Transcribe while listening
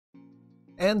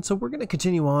And so we're going to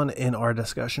continue on in our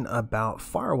discussion about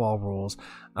firewall rules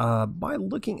by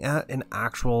looking at an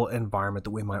actual environment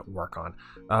that we might work on,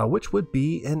 which would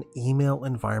be an email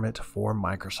environment for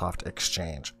Microsoft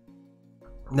Exchange.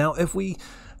 Now, if we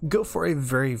go for a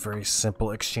very, very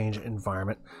simple Exchange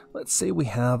environment, let's say we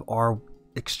have our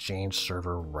Exchange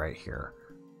server right here.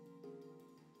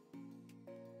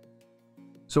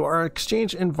 So our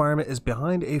Exchange environment is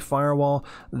behind a firewall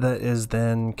that is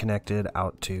then connected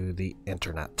out to the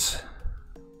internet.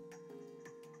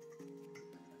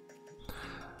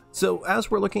 So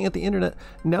as we're looking at the internet,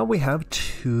 now we have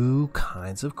two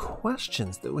kinds of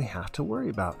questions that we have to worry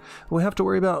about. We have to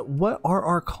worry about what are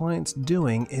our clients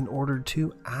doing in order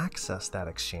to access that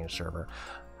Exchange server.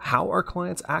 How are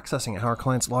clients accessing it? How are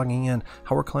clients logging in?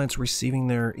 How are clients receiving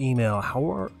their email?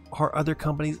 How are other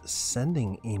companies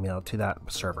sending email to that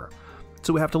server?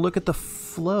 So we have to look at the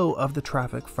flow of the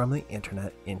traffic from the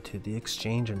internet into the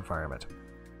Exchange environment.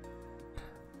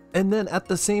 And then at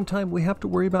the same time, we have to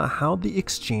worry about how the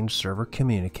Exchange server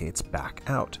communicates back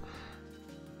out.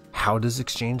 How does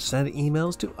Exchange send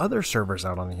emails to other servers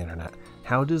out on the internet?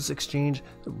 How does Exchange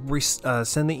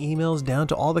send the emails down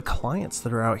to all the clients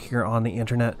that are out here on the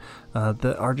internet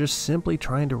that are just simply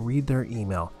trying to read their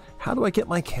email? How do I get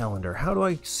my calendar? How do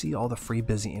I see all the free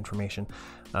busy information?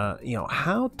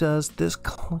 How does this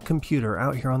computer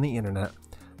out here on the internet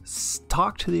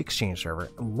talk to the Exchange server,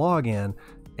 log in,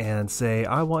 and say,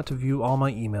 I want to view all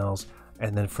my emails,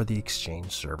 and then for the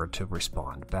Exchange server to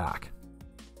respond back?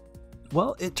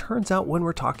 Well, it turns out when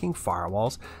we're talking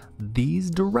firewalls,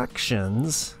 these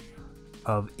directions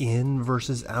of in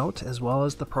versus out, as well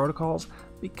as the protocols,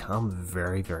 become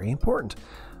very, very important.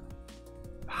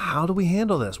 How do we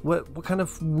handle this? What kind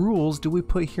of rules do we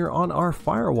put here on our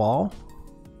firewall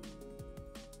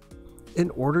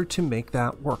in order to make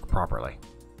that work properly?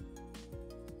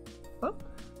 Well,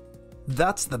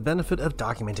 that's the benefit of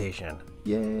documentation.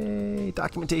 Yay,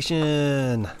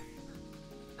 documentation!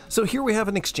 So here we have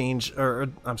an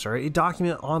a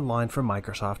document online from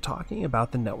Microsoft talking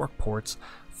about the network ports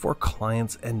for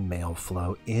clients and mail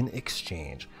flow in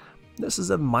Exchange. This is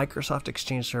a Microsoft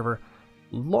Exchange server.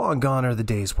 Long gone are the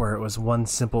days where it was one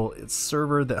simple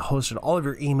server that hosted all of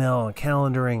your email and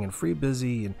calendaring and free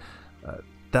busy, and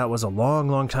that was a long,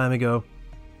 long time ago.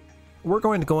 We're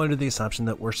going to go under the assumption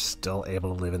that we're still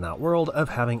able to live in that world of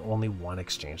having only one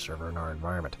Exchange server in our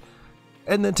environment.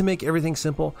 And then to make everything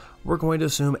simple, we're going to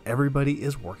assume everybody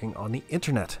is working on the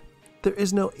internet. There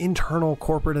is no internal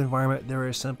corporate environment. There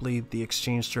is simply the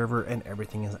Exchange server, and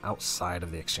everything is outside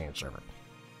of the Exchange server.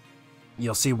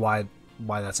 You'll see why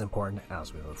that's important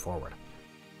as we move forward.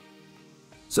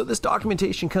 So this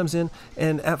documentation comes in,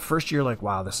 and at first you're like,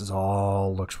 wow, this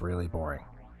all looks really boring.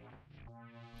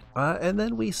 And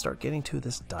then we start getting to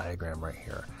this diagram right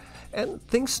here, and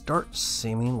things start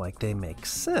seeming like they make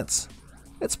sense.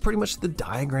 It's pretty much the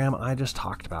diagram I just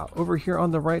talked about. Over here on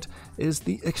the right is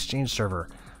the Exchange server.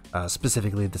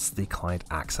 Specifically, this is the client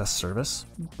access service,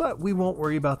 but we won't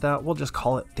worry about that. We'll just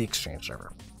call it the Exchange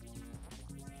server.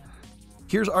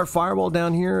 Here's our firewall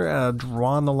down here,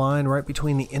 drawing the line right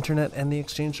between the internet and the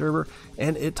Exchange server,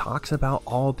 and it talks about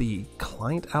all the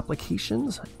client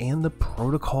applications and the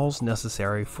protocols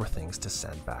necessary for things to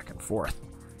send back and forth.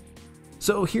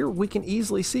 So here we can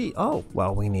easily see, oh,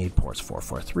 well, we need ports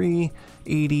 443,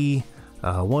 80,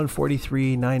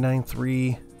 143,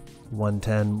 993,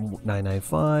 110,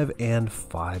 995, and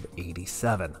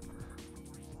 587.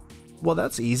 Well,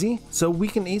 that's easy. So we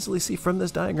can easily see from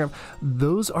this diagram,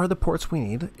 those are the ports we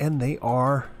need, and they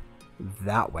are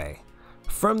that way.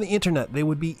 From the internet, they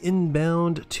would be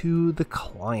inbound to the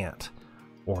client,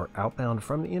 or outbound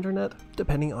from the internet,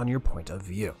 depending on your point of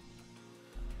view.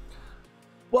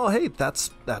 Well, hey, that's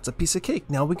a piece of cake.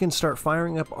 Now we can start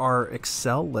firing up our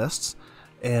Excel lists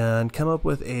and come up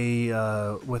with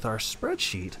with our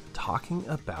spreadsheet talking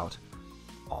about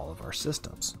all of our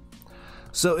systems.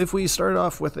 So if we start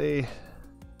off with a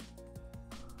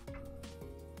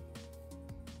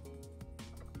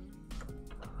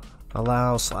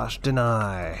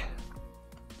allow/deny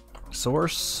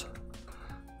source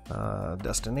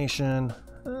destination,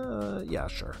 yeah,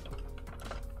 sure.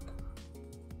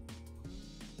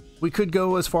 We could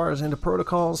go as far as into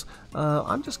protocols.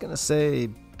 I'm just gonna say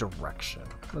direction.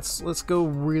 Let's go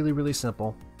really, really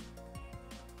simple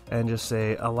and just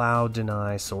say allow,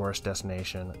 deny, source,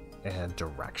 destination, and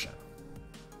direction.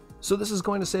 So this is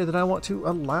going to say that I want to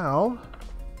allow,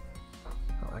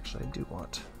 oh, actually I do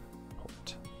want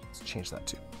port. Let's change that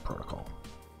to protocol.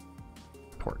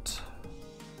 Port.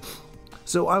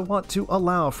 So I want to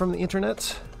allow from the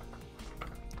internet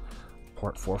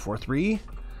port 443,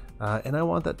 and I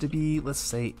want that to be, let's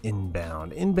say,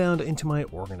 inbound into my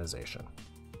organization.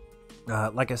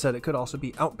 Like I said, it could also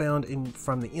be outbound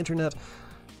from the internet.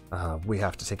 We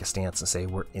have to take a stance and say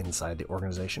we're inside the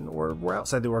organization or we're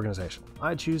outside the organization.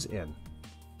 I choose in.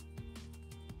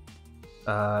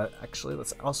 Actually,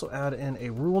 let's also add in a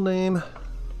rule name,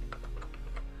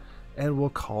 and we'll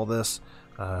call this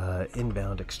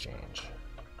inbound exchange.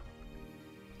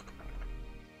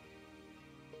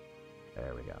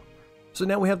 There we go. So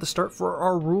now we have the start for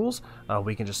our rules.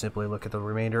 We can just simply look at the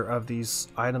remainder of these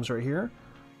items right here.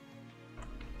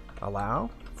 Allow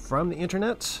from the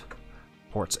internet,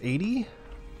 ports 80,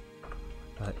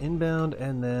 inbound,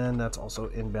 and then that's also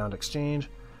inbound exchange.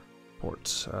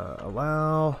 Ports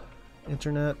allow,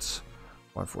 internet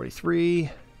 143,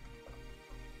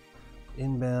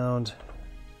 inbound,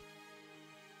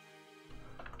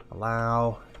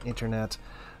 allow, internet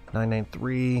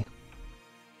 993,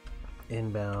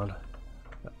 inbound,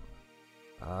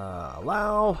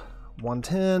 allow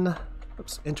 110,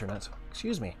 oops, internet,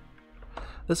 excuse me.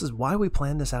 This is why we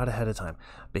planned this out ahead of time,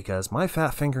 because my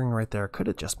fat fingering right there could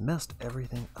have just messed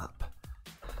everything up.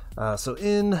 So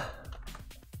in,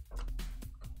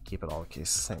 keep it all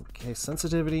same case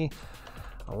sensitivity,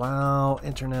 allow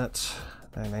internet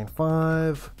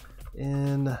 995,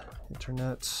 in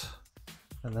internet,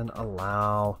 and then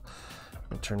allow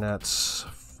internet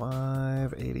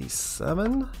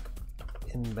 587,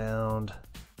 inbound.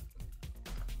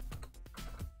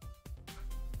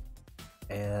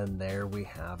 And there we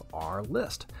have our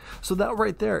list. So that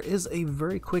right there is a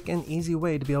very quick and easy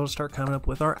way to be able to start coming up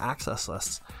with our access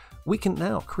lists. We can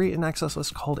now create an access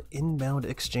list called inbound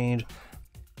exchange,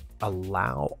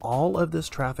 allow all of this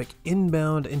traffic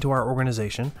inbound into our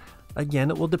organization.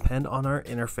 Again, it will depend on our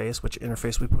interface, which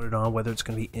interface we put it on, whether it's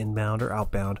going to be inbound or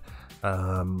outbound.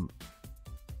 And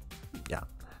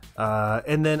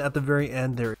then at the very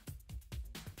end, there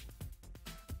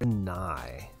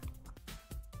deny.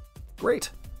 Great.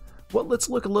 Well, let's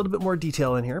look a little bit more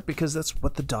detail in here, because that's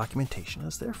what the documentation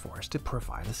is there for, is to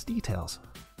provide us details.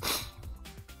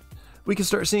 We can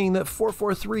start seeing that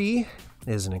 443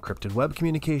 is an encrypted web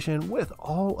communication with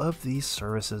all of these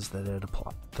services that it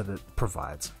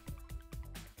provides.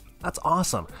 That's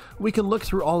awesome. We can look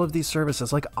through all of these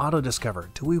services like auto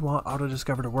discover. Do we want auto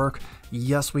discover to work?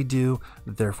 Yes, we do.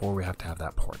 Therefore, we have to have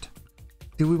that port.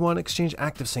 Do we want Exchange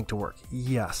Active Sync to work?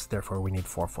 Yes, therefore we need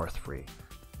 443.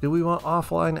 Do we want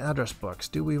offline address books?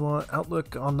 Do we want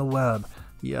Outlook on the web?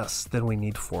 Yes, then we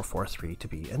need 443 to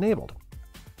be enabled.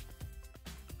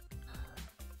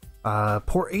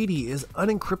 Port 80 is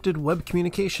unencrypted web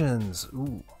communications.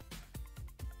 Ooh.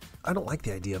 I don't like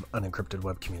the idea of unencrypted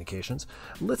web communications.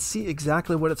 Let's see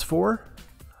exactly what it's for.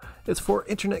 It's for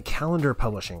internet calendar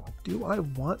publishing. Do I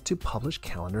want to publish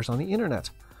calendars on the internet?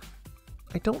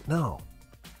 I don't know.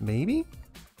 Maybe?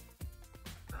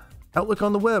 Outlook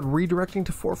on the web, redirecting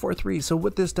to 443. So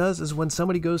what this does is when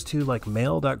somebody goes to like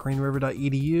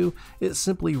mail.greenriver.edu, it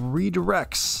simply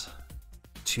redirects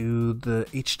to the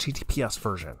HTTPS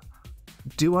version.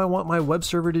 Do I want my web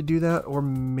server to do that, or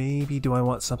maybe do I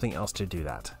want something else to do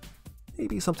that?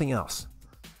 Maybe something else.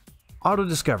 Auto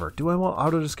discover. Do I want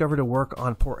auto discover to work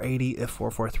on port 80 if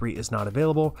 443 is not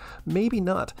available? Maybe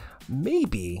not.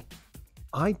 Maybe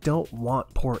I don't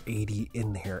want port 80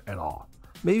 in here at all.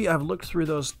 Maybe I've looked through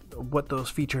what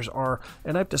those features are,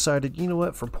 and I've decided, you know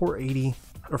what, for port 80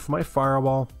 or for my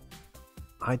firewall,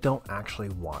 I don't actually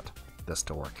want this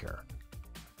to work here.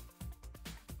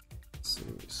 Let's see,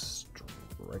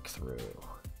 strike through.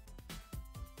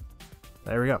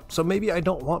 There we go. So maybe I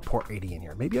don't want port 80 in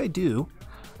here. Maybe I do.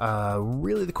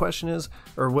 Really the question is,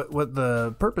 or what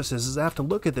the purpose is I have to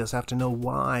look at this, I have to know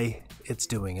why it's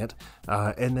doing it,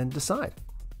 and then decide.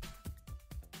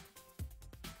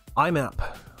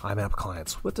 IMAP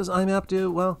clients. What does IMAP do?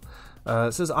 Well,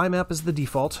 it says IMAP is the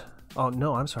default. Oh,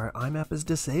 no, I'm sorry. IMAP is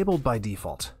disabled by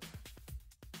default.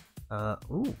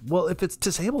 Well, if it's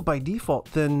disabled by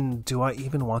default, then do I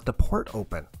even want the port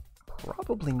open?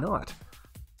 Probably not.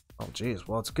 Oh, geez.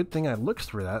 Well, it's a good thing I looked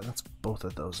through that. That's both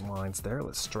of those lines there.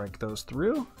 Let's strike those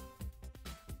through.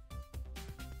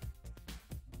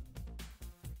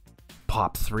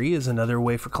 POP3 is another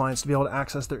way for clients to be able to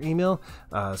access their email.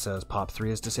 It says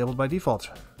POP3 is disabled by default.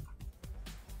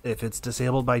 If it's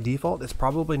disabled by default, it's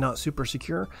probably not super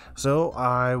secure. So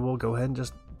I will go ahead and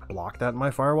just block that in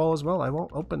my firewall as well. I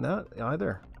won't open that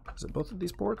either. Is it both of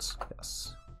these ports?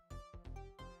 Yes.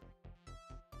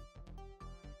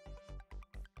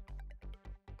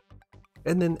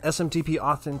 And then SMTP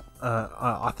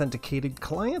authenticated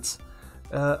clients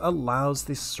allows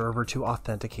the server to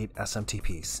authenticate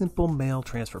SMTP, Simple Mail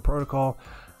Transfer Protocol.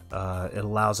 It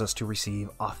allows us to receive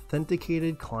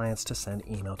authenticated clients to send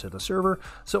email to the server,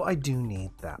 so I do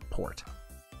need that port.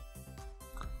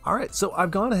 All right, so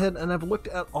I've gone ahead and I've looked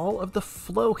at all of the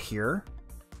flow here,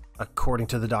 according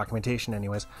to the documentation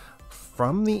anyways,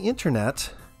 from the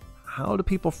internet. How do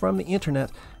people from the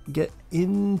internet get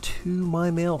into my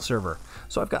mail server?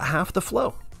 So I've got half the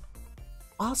flow.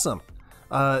 Awesome.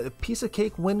 Piece of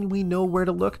cake when we know where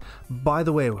to look. By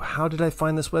the way, how did I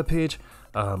find this webpage?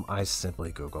 I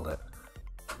simply Googled it.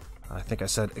 I think I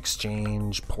said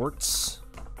exchange ports.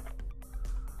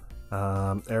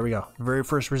 There we go. Very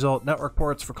first result, network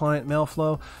ports for client mail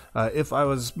flow. If I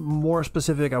was more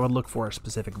specific, I would look for a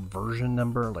specific version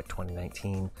number, like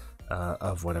 2019,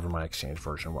 of whatever my Exchange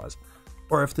version was.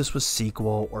 Or if this was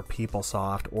SQL or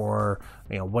PeopleSoft or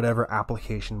whatever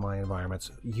application my environment's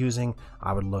using,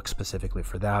 I would look specifically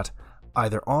for that,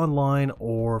 either online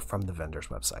or from the vendor's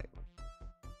website.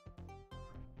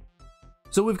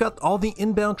 So we've got all the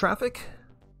inbound traffic.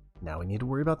 Now we need to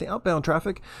worry about the outbound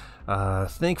traffic.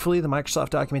 Thankfully, the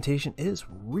Microsoft documentation is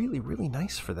really, really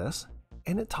nice for this,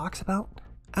 and it talks about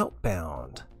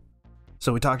outbound.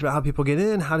 So we talked about how people get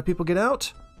in, how do people get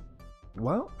out?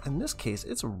 Well, in this case,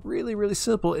 it's really, really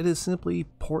simple. It is simply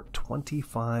port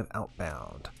 25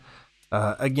 outbound.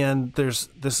 Again, this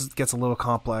gets a little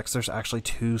complex. There's actually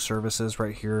two services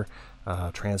right here,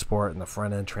 transport and the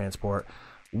front end transport.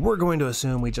 We're going to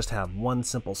assume we just have one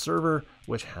simple server,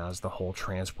 which has the whole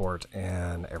transport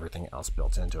and everything else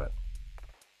built into it.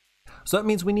 So that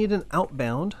means we need an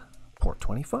outbound port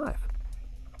 25.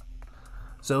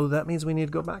 So that means we need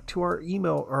to go back to our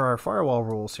email or our firewall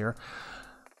rules here.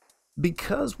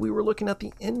 Because we were looking at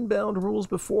the inbound rules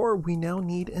before, we now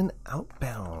need an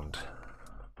outbound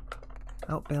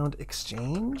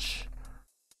exchange.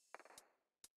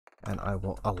 And I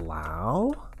will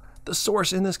allow. The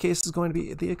source in this case is going to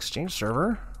be the Exchange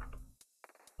server,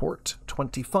 port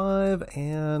 25,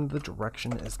 and the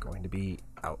direction is going to be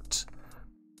out.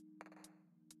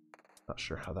 Not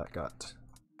sure how that got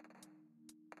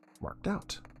marked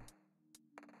out.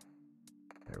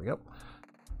 There we go.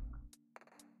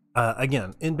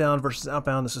 Again, inbound versus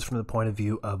outbound. This is from the point of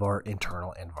view of our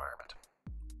internal environment.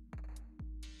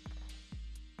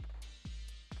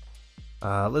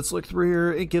 Let's look through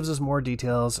here. It gives us more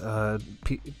details.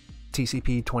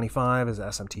 TCP 25 is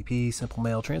SMTP, Simple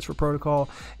Mail Transfer Protocol,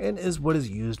 and is what is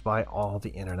used by all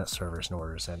the internet servers in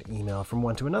order to send email from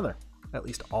one to another, at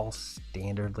least all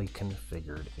standardly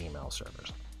configured email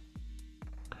servers.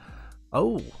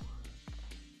 Oh,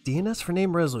 DNS for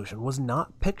name resolution was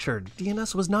not pictured.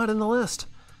 DNS was not in the list.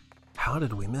 How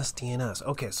did we miss DNS?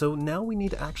 Okay, so now we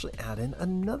need to actually add in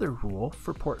another rule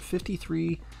for port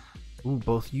 53,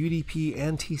 both UDP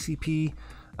and TCP.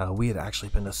 We had actually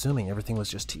been assuming everything was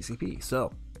just TCP,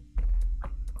 so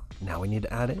now we need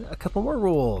to add in a couple more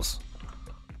rules.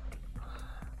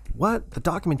 What? The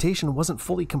documentation wasn't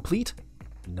fully complete?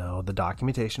 No, the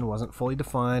documentation wasn't fully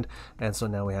defined, and so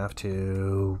now we have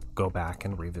to go back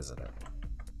and revisit it.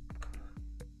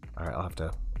 All right, I'll have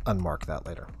to unmark that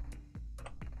later.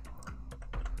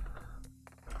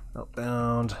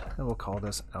 Outbound, and we'll call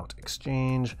this out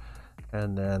exchange,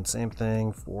 and then same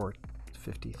thing for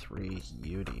 53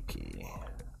 UDP.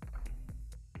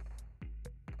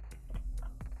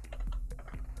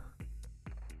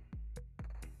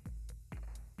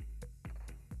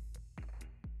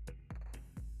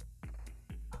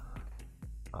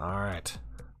 All right.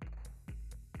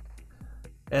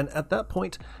 And at that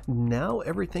point, now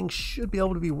everything should be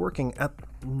able to be working.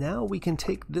 Now we can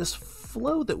take this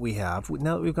flow that we have,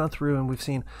 now that we've gone through and we've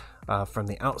seen from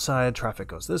the outside, traffic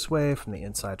goes this way, from the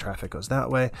inside, traffic goes that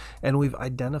way, and we've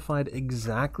identified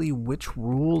exactly which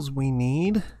rules we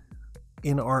need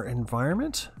in our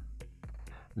environment.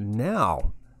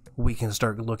 Now we can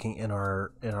start looking in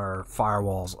our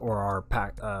firewalls or our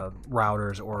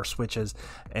routers or switches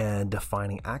and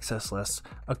defining access lists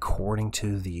according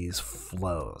to these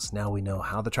flows. Now we know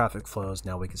how the traffic flows.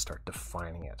 Now we can start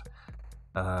defining it.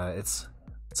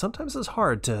 Sometimes it's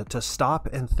hard to stop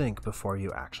and think before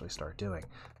you actually start doing.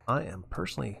 I am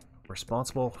personally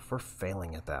responsible for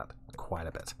failing at that quite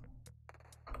a bit.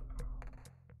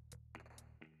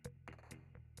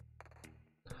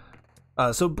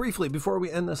 So briefly, before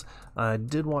we end this, I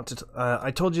did want to,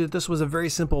 I told you that this was a very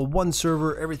simple one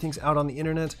server, everything's out on the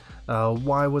internet.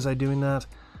 Why was I doing that?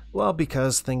 Well,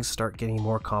 because things start getting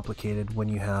more complicated when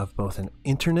you have both an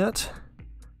internet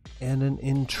and an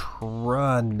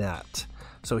intranet.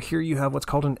 So here you have what's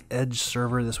called an edge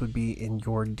server. This would be in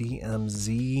your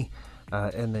DMZ,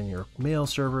 and then your mail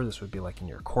server. This would be like in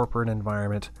your corporate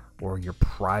environment or your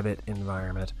private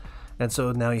environment. And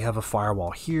so now you have a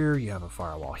firewall here, you have a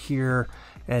firewall here,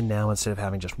 and now instead of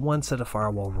having just one set of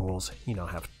firewall rules, you now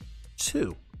have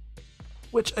two,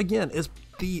 which again is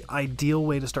the ideal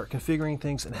way to start configuring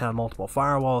things and have multiple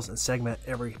firewalls and segment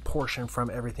every portion from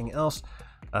everything else.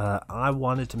 I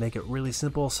wanted to make it really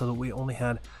simple so that we only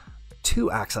had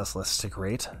two access lists to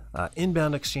create,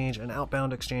 inbound exchange and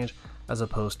outbound exchange, as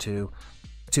opposed to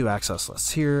two access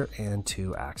lists here and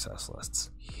two access lists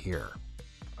here.